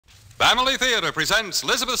Family Theater presents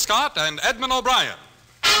Elizabeth Scott and Edmund O'Brien.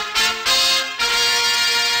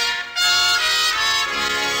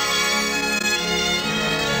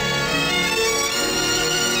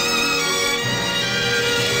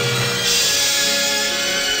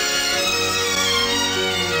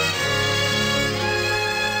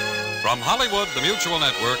 From Hollywood, the Mutual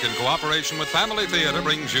Network, in cooperation with Family Theater,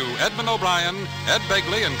 brings you Edmund O'Brien, Ed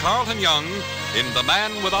Begley, and Carlton Young in The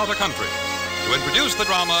Man Without a Country. To introduce the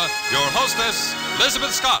drama, your hostess,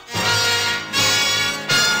 Elizabeth Scott.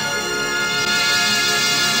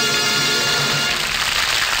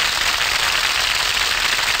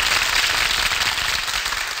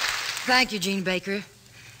 Thank you, Gene Baker.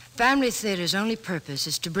 Family Theater's only purpose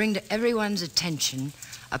is to bring to everyone's attention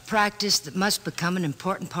a practice that must become an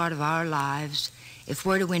important part of our lives if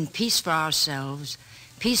we're to win peace for ourselves,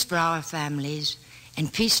 peace for our families,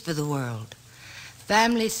 and peace for the world.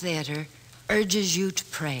 Family Theater urges you to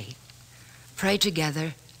pray. Pray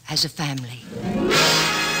together as a family.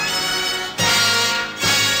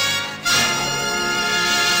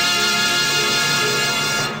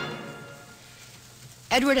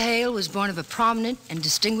 Edward Hale was born of a prominent and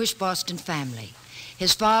distinguished Boston family.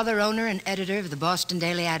 His father, owner and editor of the Boston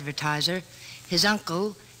Daily Advertiser, his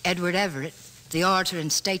uncle, Edward Everett, the orator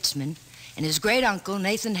and statesman, and his great-uncle,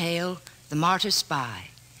 Nathan Hale, the martyr spy.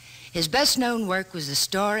 His best-known work was the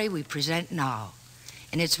story we present now,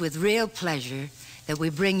 and it's with real pleasure that we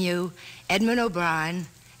bring you Edmund O'Brien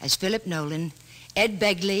as Philip Nolan, Ed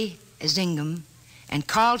Begley as Ingham, and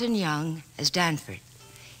Carlton Young as Danforth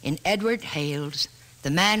in Edward Hale's The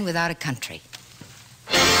Man Without a Country.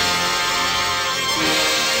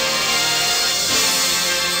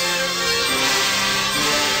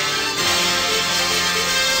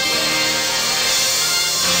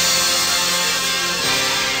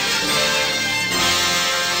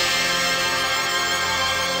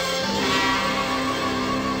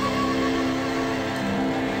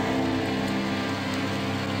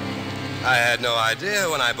 I had no idea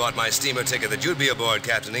when I bought my steamer ticket that you'd be aboard,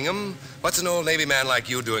 Captain Ingham. What's an old Navy man like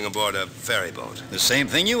you doing aboard a ferry boat? The same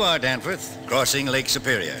thing you are, Danforth, crossing Lake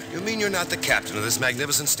Superior. You mean you're not the captain of this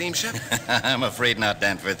magnificent steamship? I'm afraid not,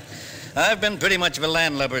 Danforth. I've been pretty much of a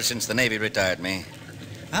landlubber since the Navy retired me.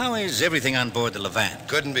 How is everything on board the Levant?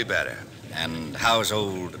 Couldn't be better. And how's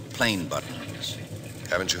old Plain Buttons?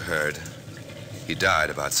 Haven't you heard? He died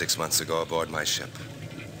about 6 months ago aboard my ship.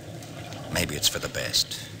 Maybe it's for the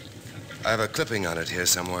best. I have a clipping on it here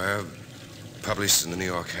somewhere, published in the New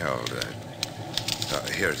York Herald.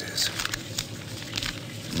 Here it is.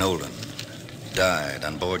 Nolan died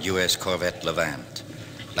on board U.S. corvette Levant,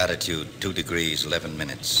 latitude 2 degrees 11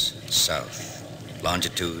 minutes south,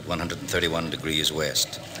 longitude 131 degrees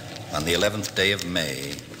west, on the 11th day of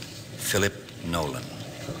May. Philip Nolan.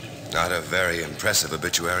 Not a very impressive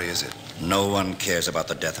obituary, is it? No one cares about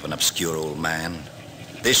the death of an obscure old man.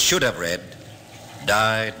 This should have read,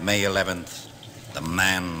 died May 11th, the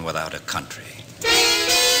man without a country.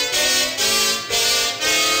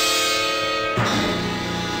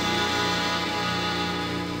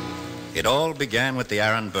 It all began with the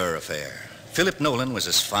Aaron Burr affair. Philip Nolan was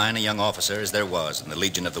as fine a young officer as there was in the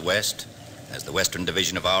Legion of the West, as the Western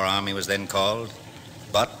Division of our Army was then called.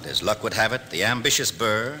 But, as luck would have it, the ambitious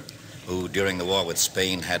Burr, who during the war with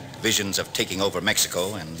Spain had visions of taking over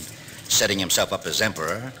Mexico and setting himself up as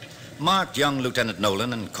emperor, marked young Lieutenant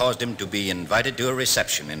Nolan and caused him to be invited to a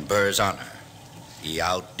reception in Burr's honor. He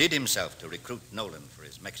outdid himself to recruit Nolan for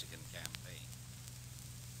his Mexican campaign.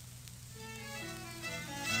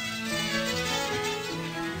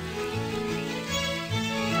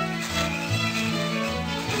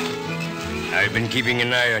 I've been keeping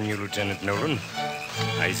an eye on you, Lieutenant Nolan.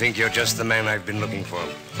 I think you're just the man I've been looking for.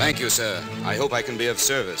 Thank you, sir. I hope I can be of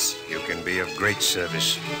service. You can be of great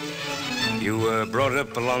service. You were brought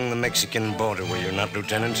up along the Mexican border, were you not,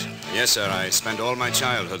 Lieutenant? Yes, sir. I spent all my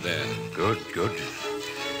childhood there. Good, good.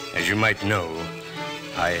 As you might know,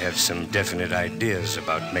 I have some definite ideas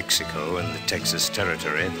about Mexico and the Texas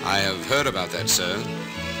territory. I have heard about that, sir.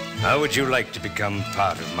 How would you like to become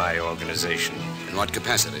part of my organization? In what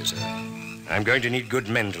capacity, sir? I'm going to need good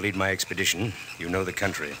men to lead my expedition. You know the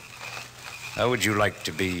country. How would you like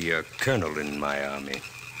to be a colonel in my army?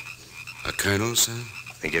 A colonel, sir?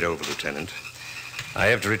 Think it over, Lieutenant. I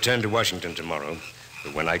have to return to Washington tomorrow,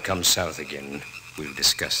 but when I come south again, we'll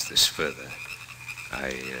discuss this further.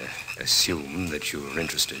 I assume that you're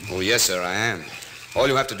interested. Oh, yes, sir, I am. All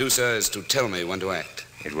you have to do, sir, is to tell me when to act.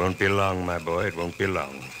 It won't be long, my boy. It won't be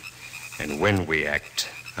long. And when we act,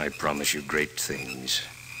 I promise you great things.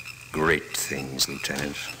 Great things,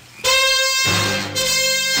 Lieutenant.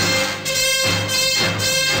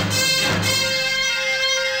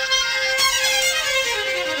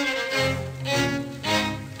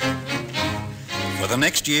 the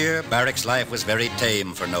next year, barracks life was very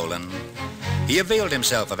tame for Nolan. He availed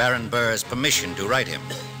himself of Aaron Burr's permission to write him,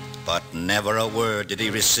 but never a word did he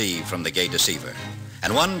receive from the gay deceiver.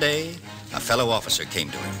 And one day, a fellow officer came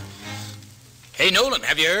to him. Hey, Nolan,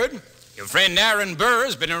 have you heard? Your friend Aaron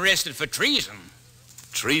Burr's been arrested for treason.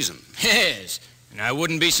 Treason? Yes, and I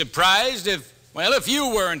wouldn't be surprised if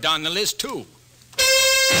you weren't on the list, too.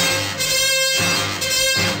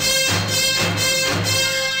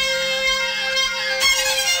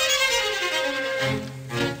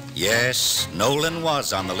 Yes, Nolan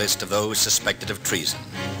was on the list of those suspected of treason,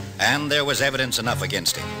 and there was evidence enough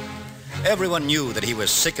against him. Everyone knew that he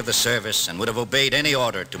was sick of the service and would have obeyed any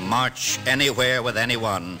order to march anywhere with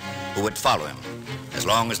anyone who would follow him, as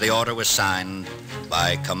long as the order was signed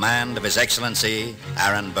by command of His Excellency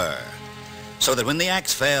Aaron Burr. So that when the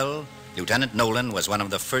axe fell, Lieutenant Nolan was one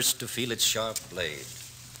of the first to feel its sharp blade.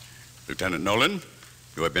 Lieutenant Nolan,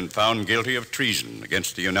 you have been found guilty of treason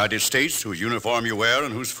against the United States, whose uniform you wear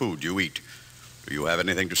and whose food you eat. Do you have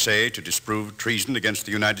anything to say to disprove treason against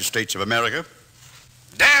the United States of America?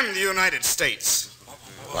 Damn the United States!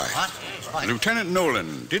 Why? Lieutenant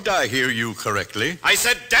Nolan, did I hear you correctly? I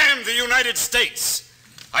said, damn the United States!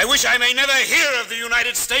 I wish I may never hear of the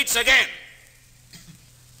United States again!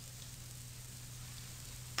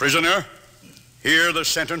 Prisoner, hear the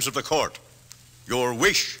sentence of the court. Your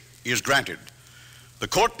wish is granted. The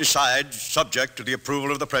court decides, subject to the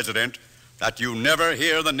approval of the President, that you never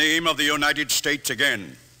hear the name of the United States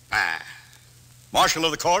again. Marshal of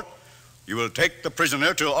the court, you will take the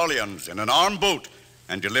prisoner to Orleans in an armed boat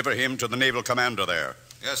and deliver him to the naval commander there.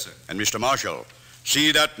 Yes, sir. And Mr. Marshal,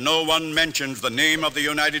 see that no one mentions the name of the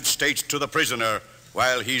United States to the prisoner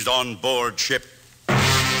while he's on board ship.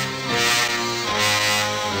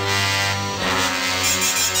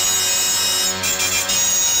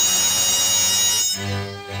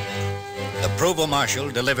 The provost marshal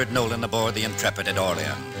delivered Nolan aboard the Intrepid at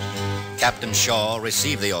Orleans. Captain Shaw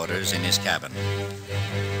received the orders in his cabin.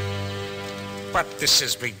 But this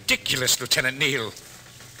is ridiculous, Lieutenant Neal.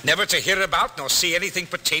 Never to hear about nor see anything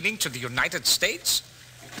pertaining to the United States?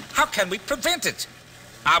 How can we prevent it?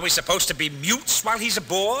 Are we supposed to be mutes while he's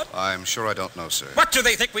aboard? I'm sure I don't know, sir. What do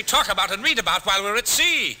they think we talk about and read about while we're at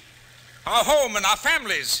sea? Our home and our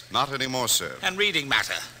families. Not anymore, sir. And reading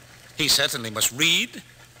matter. He certainly must read.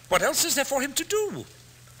 What else is there for him to do?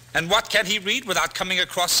 And what can he read without coming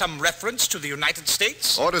across some reference to the United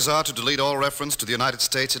States? Orders are to delete all reference to the United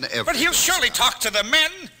States in every... But he'll surely talk to the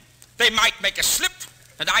men. They might make a slip,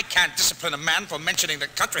 and I can't discipline a man for mentioning the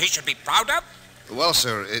country he should be proud of. Well,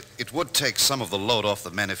 sir, it would take some of the load off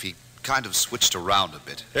the men if he kind of switched around a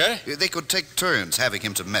bit. Yeah? They could take turns having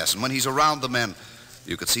him to mess, and when he's around the men,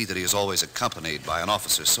 you could see that he is always accompanied by an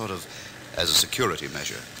officer, sort of as a security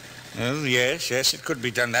measure. Well, yes, it could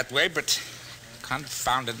be done that way, but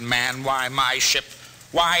confounded man, why my ship?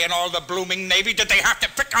 Why in all the blooming Navy did they have to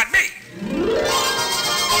pick on me?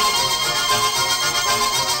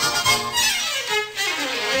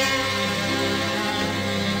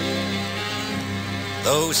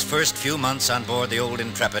 Those first few months on board the old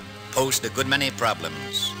Intrepid posed a good many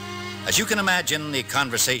problems. As you can imagine, the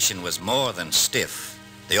conversation was more than stiff,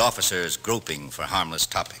 the officers groping for harmless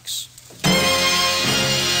topics.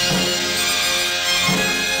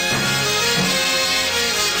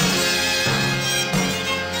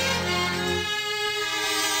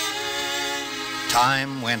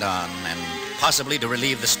 Time went on, and possibly to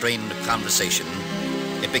relieve the strain of conversation,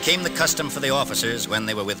 it became the custom for the officers, when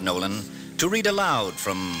they were with Nolan, to read aloud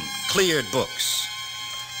from cleared books.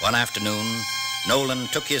 One afternoon, Nolan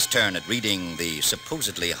took his turn at reading the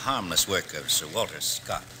supposedly harmless work of Sir Walter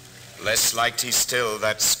Scott. Less liked he still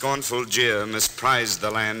that scornful jeer misprized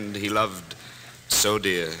the land he loved so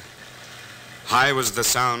dear. High was the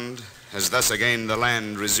sound, as thus again the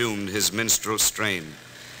land resumed his minstrel strain.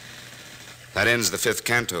 That ends the 5th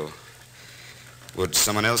canto. Would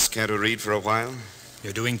someone else care to read for a while?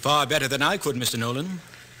 You're doing far better than I could, Mr. Nolan.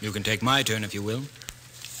 You can take my turn if you will.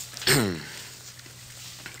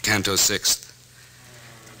 Canto 6th.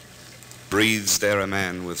 Breathes there a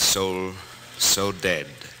man with soul so dead,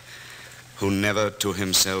 who never to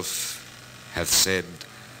himself hath said,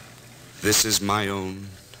 this is my own,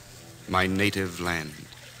 my native land,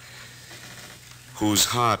 whose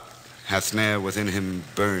heart hath ne'er within him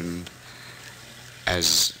burned,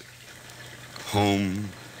 as home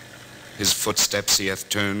his footsteps he hath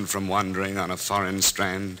turned from wandering on a foreign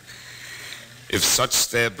strand. If such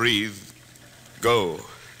there breathe, go,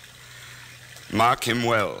 mark him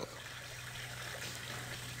well.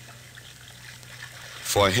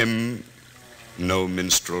 For him no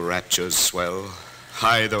minstrel raptures swell,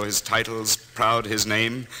 high though his titles, proud his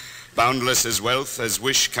name, boundless as wealth as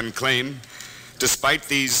wish can claim. Despite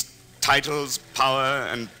these titles, power,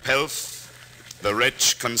 and pelf, the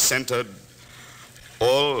wretch consented,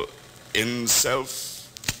 all in self.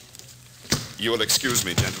 You will excuse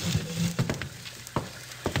me, gentlemen.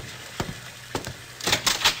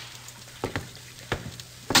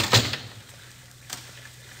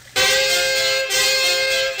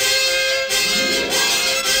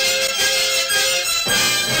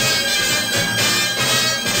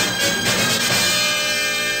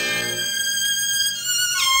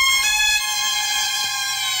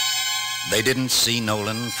 They didn't see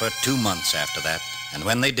Nolan for 2 months after that, and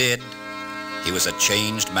when they did, he was a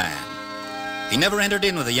changed man. He never entered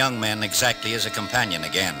in with the young men exactly as a companion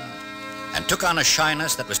again, and took on a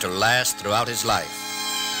shyness that was to last throughout his life.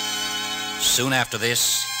 Soon after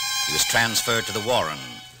this, he was transferred to the Warren,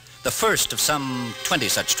 the first of some 20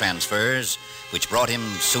 such transfers, which brought him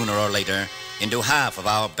sooner or later into half of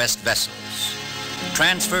our best vessels.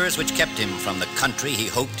 Transfers which kept him from the country he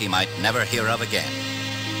hoped he might never hear of again.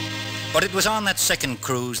 But it was on that second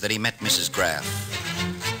cruise that he met Mrs. Graff.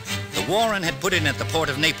 The Warren had put in at the port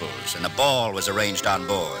of Naples, and a ball was arranged on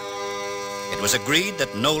board. It was agreed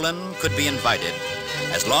that Nolan could be invited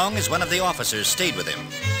as long as one of the officers stayed with him.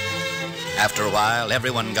 After a while,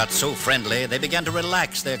 everyone got so friendly, they began to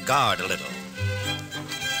relax their guard a little.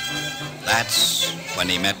 That's when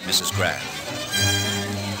he met Mrs. Graff.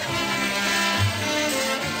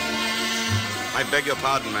 I beg your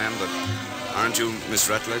pardon, ma'am, but aren't you Miss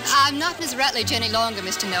Rutledge? I'm not Miss Rutledge any longer,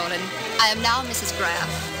 Mr. Nolan. I am now Mrs. Graff.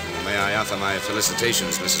 May I offer my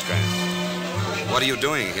felicitations, Mrs. Graff? What are you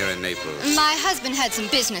doing here in Naples? My husband had some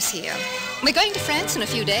business here. We're going to France in a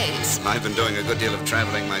few days. I've been doing a good deal of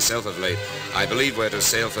traveling myself of late. I believe we're to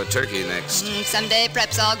sail for Turkey next. Someday,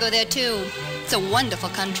 perhaps I'll go there, too. It's a wonderful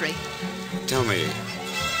country. Tell me,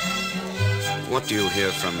 what do you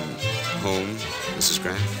hear from home, Mrs.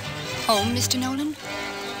 Graff? Home, Mr. Nolan?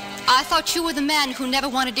 I thought you were the man who never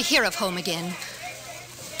wanted to hear of home again.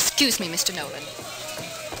 Excuse me, Mr. Nolan.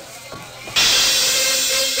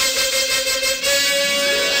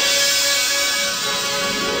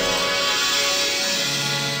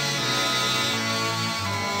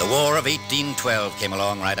 The War of 1812 came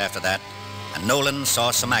along right after that, and Nolan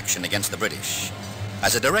saw some action against the British.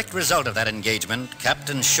 As a direct result of that engagement,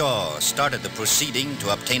 Captain Shaw started the proceeding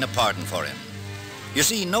to obtain a pardon for him. You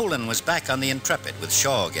see, Nolan was back on the Intrepid with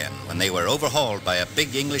Shaw again when they were overhauled by a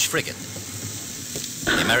big English frigate.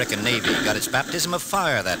 The American Navy got its baptism of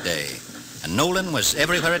fire that day, and Nolan was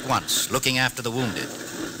everywhere at once, looking after the wounded,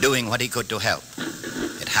 doing what he could to help.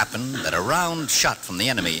 It happened that a round shot from the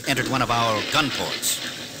enemy entered one of our gun ports.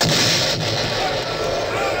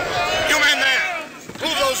 You men there!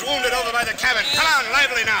 Move those wounded over by the cabin. Come on,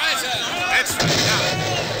 lively now. That's right.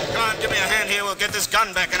 Now, come on, give me a hand here. We'll get this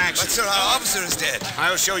gun back in action. But, sir, our officer is dead.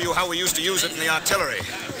 I'll show you how we used to use it in the artillery.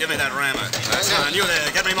 Give me that rammer. Come on, you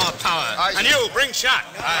there. Get me more power. And you, bring shot.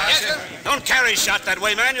 Yes, sir. Don't carry shot that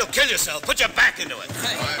way, man. You'll kill yourself. Put your back into it.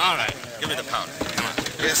 All right. Give me the powder. Come on.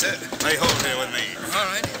 Yes, sir. Lay hold here with me. All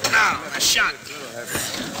right. Now, a shot.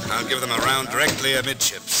 I'll give them a round directly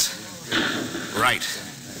amidships. Right.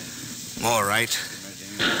 More right.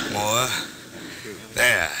 More.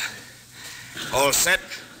 There. All set.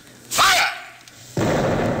 Fire!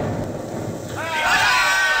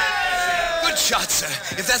 Good shot, sir.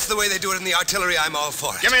 If that's the way they do it in the artillery, I'm all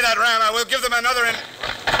for it. Give me that ram. I will give them another in...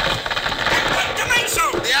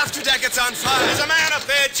 The afterdeck is on fire. There's a man up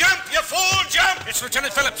there. Jump, you fool, jump! It's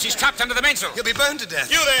Lieutenant Phillips. He's trapped under the mainsail. He'll be burned to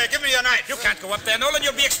death. You there, give me your knife. You can't go up there, Nolan.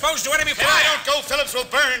 You'll be exposed to enemy If fire. I don't go, Phillips will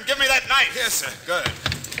burn. Give me that knife. Yes, sir. Good.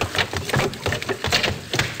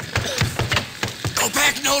 Go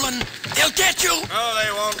back, Nolan. They'll get you. Oh,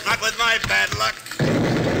 they won't. Not with my bad luck.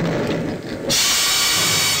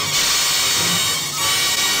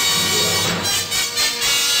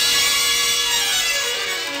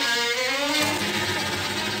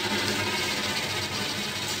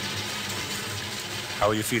 How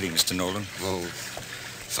are you feeling, Mr. Nolan? Oh,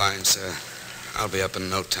 fine, sir. I'll be up in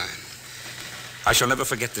no time. I shall never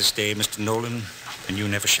forget this day, Mr. Nolan, and you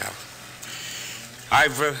never shall.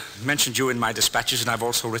 I've mentioned you in my dispatches, and I've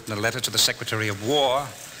also written a letter to the Secretary of War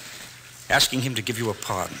asking him to give you a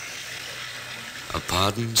pardon. A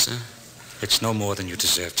pardon, sir? It's no more than you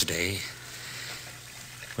deserve today.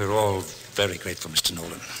 We're all very grateful, Mr.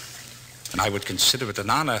 Nolan. And I would consider it an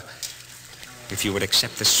honor if you would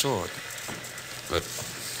accept this sword. But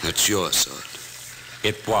it's your sword.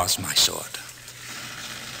 It was my sword.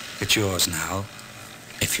 It's yours now,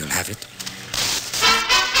 if you'll have it.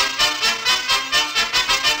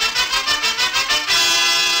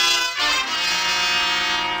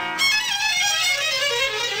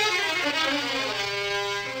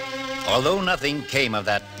 Although nothing came of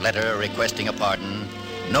that letter requesting a pardon,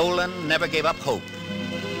 Nolan never gave up hope.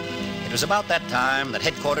 It was about that time that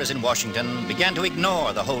headquarters in Washington began to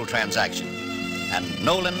ignore the whole transaction, and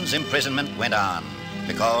Nolan's imprisonment went on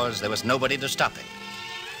because there was nobody to stop it.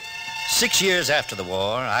 6 years after the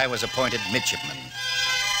war, I was appointed midshipman,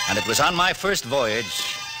 and it was on my first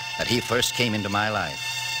voyage that he first came into my life.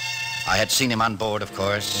 I had seen him on board, of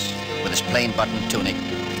course, with his plain button tunic,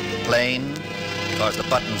 plain because the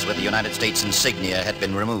buttons with the United States insignia had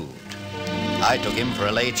been removed. I took him for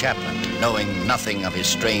a lay chaplain, knowing nothing of his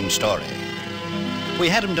strange story. We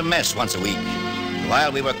had him to mess once a week, and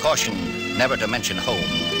while we were cautioned never to mention home,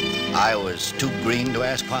 I was too green to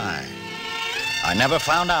ask why. I never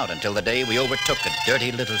found out until the day we overtook a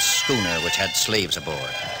dirty little schooner which had slaves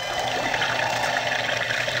aboard.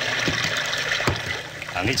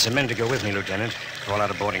 I'll need some men to go with me, Lieutenant. Call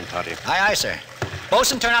out a boarding party. Aye, aye, sir.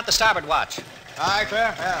 Bosun, turn out the starboard watch. Aye,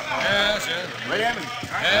 sir. Yes, yes. William?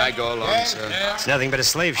 I go along, sir. It's nothing but a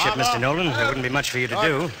slave ship, Mr. Nolan. There wouldn't be much for you to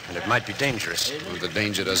do, and it might be dangerous. Well, the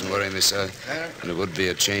danger doesn't worry me, sir. And it would be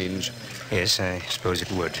a change. Yes, I suppose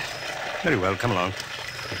it would. Very well, come along.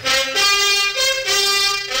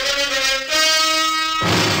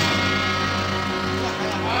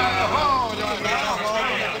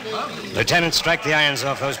 Lieutenant, strike the irons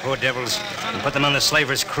off those poor devils and put them on the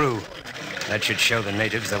slaver's crew. That should show the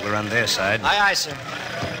natives that we're on their side. Aye, aye, sir.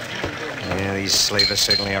 Yeah, these slavers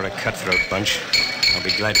certainly are a cutthroat bunch. I'll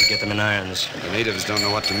be glad to get them in irons. The natives don't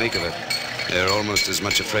know what to make of it. They're almost as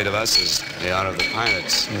much afraid of us as they are of the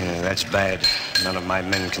pirates. Yeah, that's bad. None of my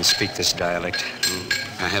men can speak this dialect.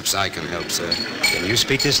 Perhaps I can help, sir. Can you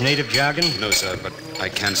speak this native jargon? No, sir, but I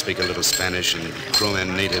can speak a little Spanish, and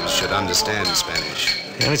crewmen natives should understand Spanish.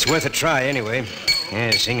 Well, it's worth a try anyway.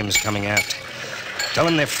 Yes, Ingham's coming aft. Tell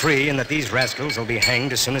them they're free and that these rascals will be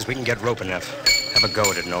hanged as soon as we can get rope enough. Have a go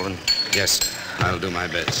at it, Nolan. Yes, I'll do my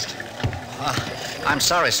best. I'm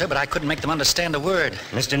sorry, sir, but I couldn't make them understand a word.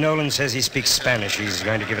 Mr. Nolan says he speaks Spanish. He's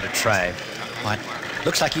going to give it a try. What?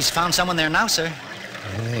 Looks like he's found someone there now, sir.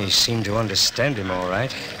 They seem to understand him all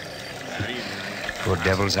right. Poor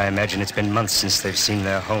devils, I imagine it's been months since they've seen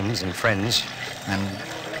their homes and friends. And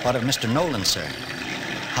what of Mr. Nolan, sir?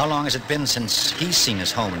 How long has it been since he's seen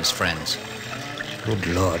his home and his friends? Good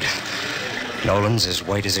Lord. Nolan's as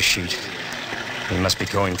white as a sheet. He must be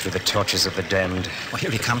going through the tortures of the damned. Well,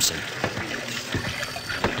 here he comes, sir.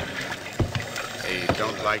 They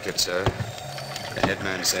don't like it, sir. The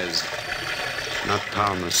headman says, not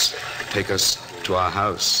Palmas. Take us to our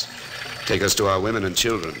house. Take us to our women and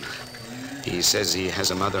children. He says he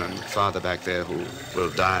has a mother and father back there who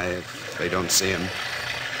will die if they don't see him.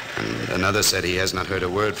 And another said he has not heard a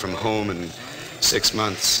word from home in 6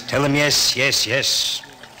 months. Tell them yes, yes, yes.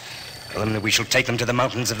 Tell them that we shall take them to the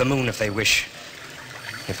mountains of the moon if they wish.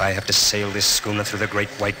 If I have to sail this schooner through the great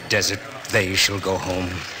white desert, they shall go home.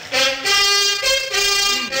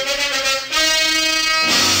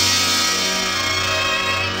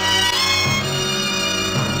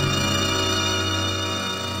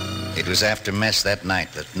 It was after mess that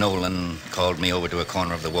night that Nolan called me over to a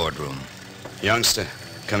corner of the wardroom. Youngster,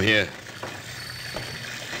 come here.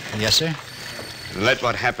 Yes, sir? Let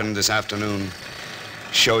what happened this afternoon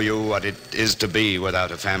show you what it is to be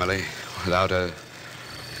without a family, without a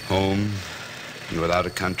home, and without a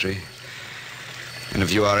country. And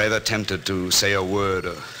if you are ever tempted to say a word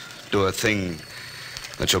or do a thing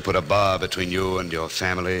that shall put a bar between you and your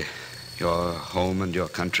family, your home and your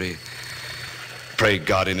country, pray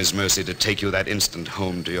God in his mercy to take you that instant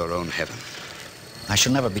home to your own heaven. I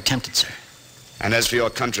shall never be tempted, sir. And as for your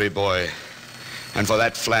country, boy, and for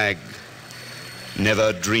that flag,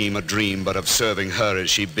 never dream a dream but of serving her as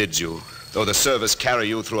she bids you, though the service carry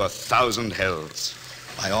you through 1,000 hells.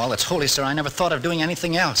 By all that's holy, sir, I never thought of doing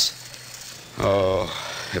anything else. Oh,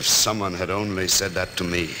 if someone had only said that to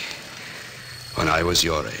me when I was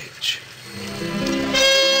your age.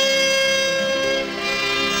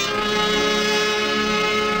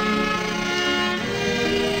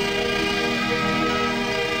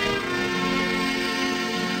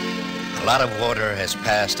 A lot of water has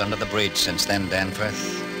passed under the bridge since then,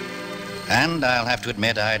 Danforth. And I'll have to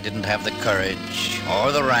admit I didn't have the courage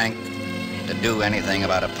or the rank to do anything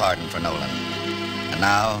about a pardon for Nolan. And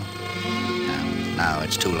now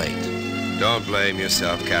it's too late. Don't blame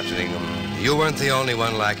yourself, Captain Ingham. You weren't the only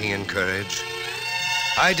one lacking in courage.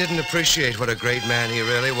 I didn't appreciate what a great man he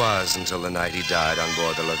really was until the night he died on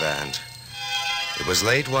board the Levant. It was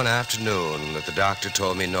late one afternoon that the doctor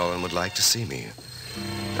told me Nolan would like to see me.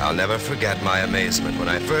 I'll never forget my amazement when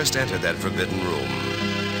I first entered that forbidden room.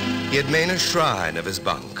 He had made a shrine of his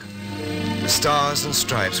bunk. The stars and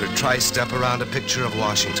stripes were triced up around a picture of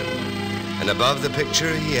Washington. And above the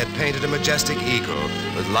picture, he had painted a majestic eagle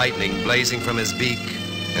with lightning blazing from his beak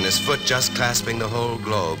and his foot just clasping the whole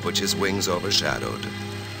globe which his wings overshadowed.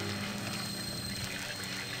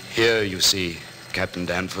 Here, you see, Captain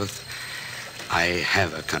Danforth, I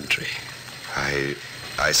have a country.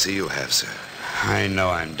 I see you have, sir. I know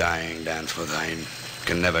I'm dying, Danforth. I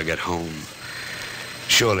can never get home.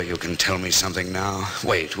 Surely you can tell me something now.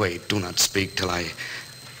 Wait, do not speak till I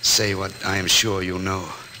say what I am sure you know.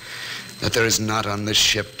 That there is not on this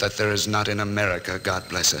ship, that there is not in America, God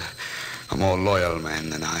bless her, a more loyal man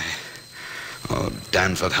than I. Oh,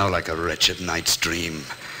 Danforth, how like a wretched night's dream,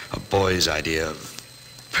 a boy's idea of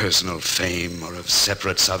personal fame or of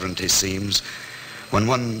separate sovereignty seems, when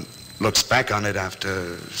one looks back on it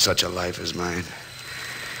after such a life as mine.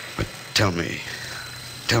 But tell me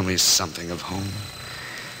something of home.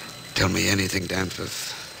 Tell me anything,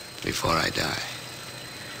 Danforth, before I die.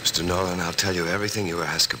 Mr. Nolan, I'll tell you everything you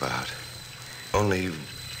ask about. Only,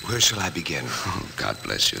 where shall I begin? Oh, God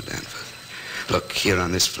bless you, Danforth. Look, here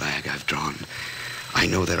on this flag I've drawn, I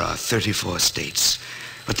know there are 34 states,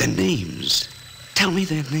 but their names, tell me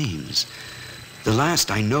their names. The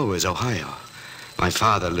last I know is Ohio. My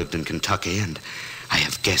father lived in Kentucky, and I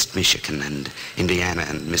have guessed Michigan and Indiana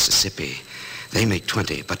and Mississippi. They make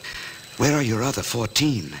 20, but where are your other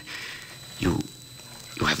 14? You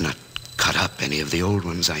have not cut up any of the old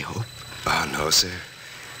ones, I hope. Oh, no, sir.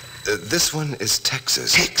 This one is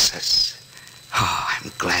Texas. Texas? Oh,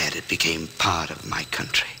 I'm glad it became part of my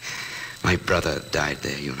country. My brother died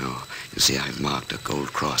there, you know. You see, I've marked a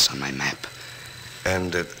gold cross on my map.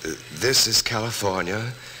 And this is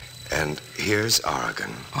California, and here's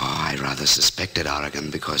Oregon. Oh, I rather suspected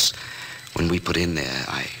Oregon because when we put in there,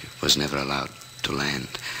 I was never allowed to land.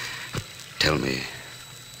 But tell me,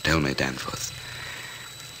 Danforth,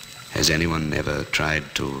 has anyone ever tried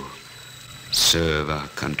to serve our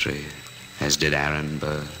country as did Aaron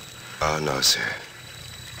Burr? Oh, no, sir.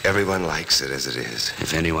 Everyone likes it as it is.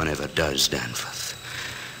 If anyone ever does, Danforth,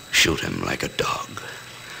 shoot him like a dog.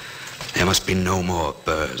 There must be no more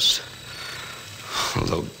Burrs.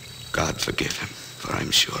 Although God forgive him, for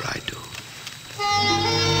I'm sure I do.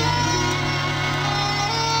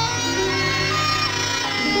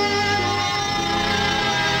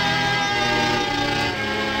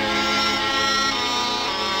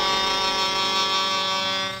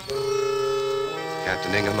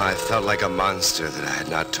 Captain Ingham, I felt like a monster that I had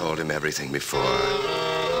not told him everything before.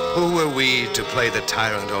 Who were we to play the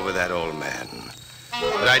tyrant over that old man?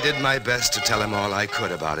 But I did my best to tell him all I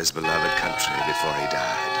could about his beloved country before he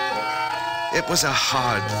died. It was a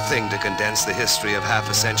hard thing to condense the history of half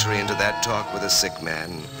a century into that talk with a sick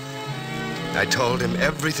man. I told him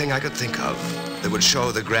everything I could think of that would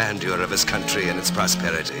show the grandeur of his country and its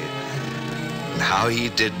prosperity, and how he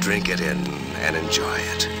did drink it in and enjoy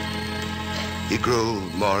it. He grew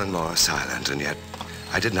more and more silent, and yet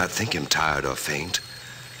I did not think him tired or faint.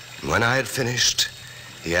 And when I had finished,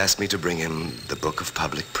 he asked me to bring him the Book of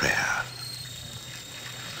Public Prayer.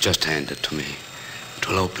 Just hand it to me. It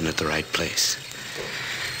will open at the right place.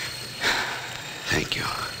 Thank you.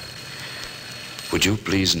 Would you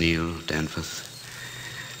please kneel, Danforth?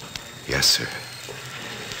 Yes, sir.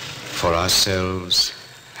 For ourselves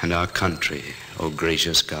and our country, O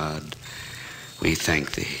gracious God, we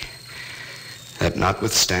thank thee, that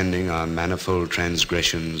notwithstanding our manifold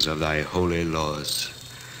transgressions of thy holy laws,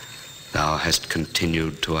 thou hast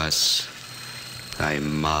continued to us thy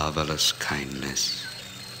marvelous kindness.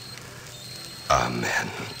 Amen.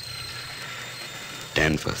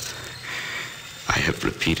 Danforth, I have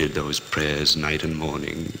repeated those prayers night and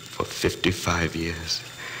morning for 55 years.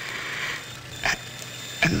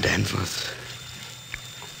 And Danforth,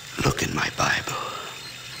 look in my Bible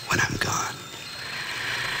when I'm gone.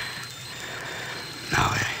 Now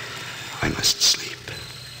I must sleep.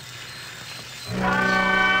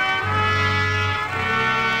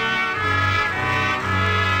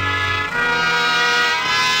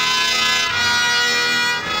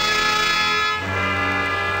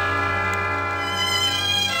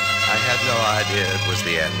 I had no idea it was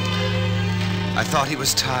the end. I thought he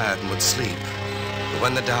was tired and would sleep. But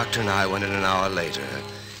when the doctor and I went in an hour later,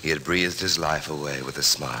 he had breathed his life away with a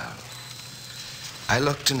smile. I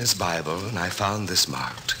looked in his Bible and I found this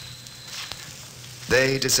marked.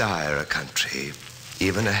 They desire a country,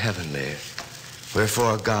 even a heavenly,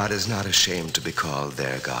 wherefore God is not ashamed to be called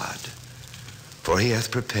their God. For he hath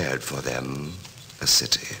prepared for them a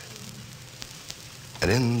city. And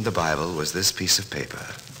in the Bible was this piece of paper.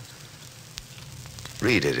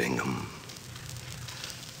 Read it, Ingham.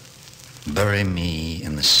 Bury me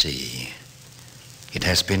in the sea. It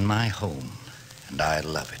has been my home, and I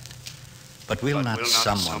love it. But will not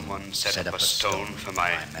someone set up a stone for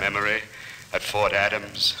my memory at Fort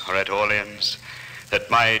Adams or at Orleans,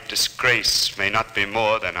 that my disgrace may not be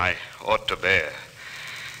more than I ought to bear?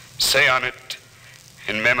 Say on it,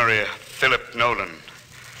 in memory of Philip Nolan,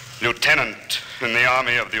 lieutenant in the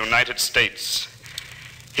Army of the United States.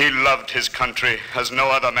 He loved his country as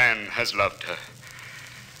no other man has loved her,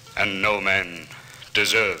 and no man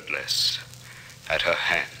deserved less at her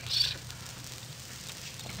hands.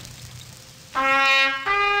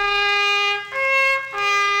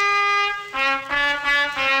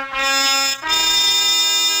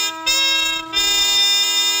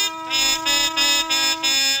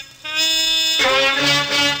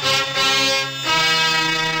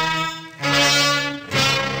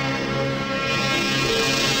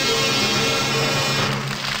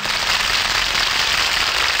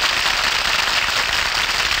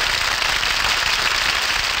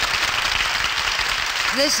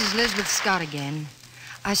 This is Elizabeth Scott again.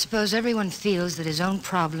 I suppose everyone feels that his own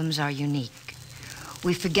problems are unique.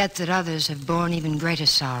 We forget that others have borne even greater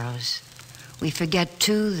sorrows. We forget,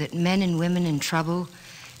 too, that men and women in trouble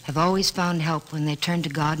have always found help when they turn to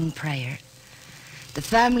God in prayer. The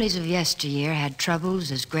families of yesteryear had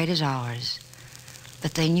troubles as great as ours,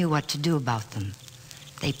 but they knew what to do about them.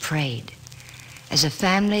 They prayed. As a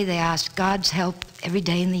family, they asked God's help every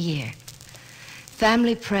day in the year.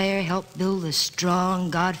 Family prayer helped build the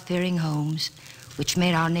strong, God-fearing homes which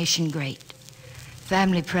made our nation great.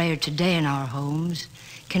 Family prayer today in our homes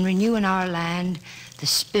can renew in our land the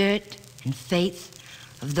spirit and faith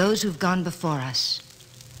of those who've gone before us.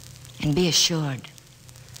 And be assured,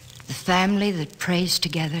 the family that prays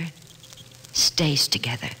together stays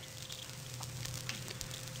together.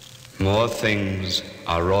 More things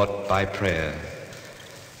are wrought by prayer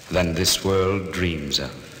than this world dreams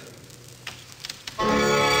of.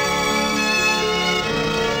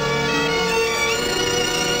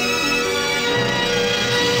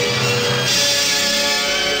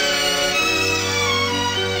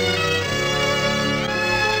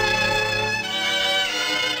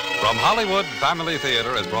 From Hollywood, Family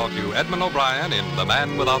Theater has brought you Edmund O'Brien in The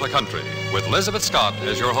Man Without a Country, with Elizabeth Scott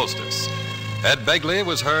as your hostess. Ed Begley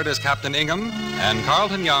was heard as Captain Ingham and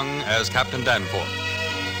Carlton Young as Captain Danforth.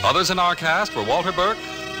 Others in our cast were Walter Burke,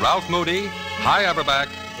 Ralph Moody, Hy Averback,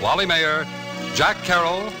 Wally Mayer, Jack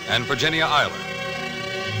Carroll, and Virginia Eiler.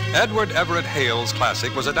 Edward Everett Hale's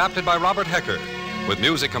classic was adapted by Robert Hecker, with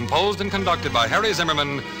music composed and conducted by Harry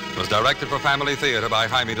Zimmerman, was directed for Family Theater by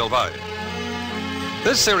Jaime Del Valle.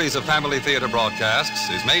 This series of Family Theater broadcasts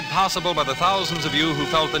is made possible by the thousands of you who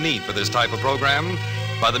felt the need for this type of program,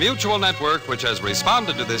 by the Mutual Network, which has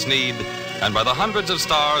responded to this need, and by the hundreds of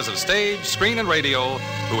stars of stage, screen, and radio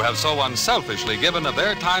who have so unselfishly given of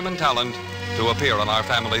their time and talent to appear on our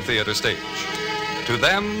Family Theater stage. To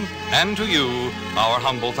them and to you, our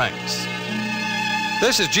humble thanks.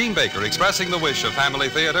 This is Gene Baker expressing the wish of Family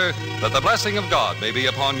Theater that the blessing of God may be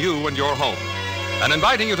upon you and your home, and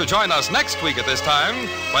inviting you to join us next week at this time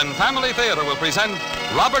when Family Theater will present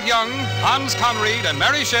Robert Young, Hans Conried, and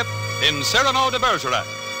Mary Shipp in Cyrano de Bergerac.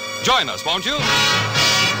 Join us, won't you?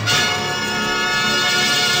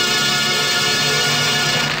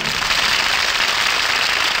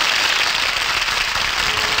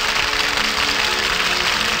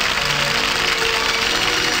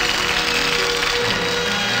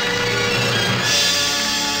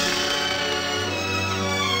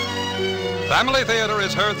 Family Theater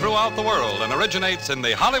is heard throughout the world and originates in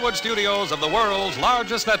the Hollywood studios of the world's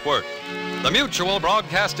largest network, the Mutual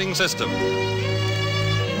Broadcasting System.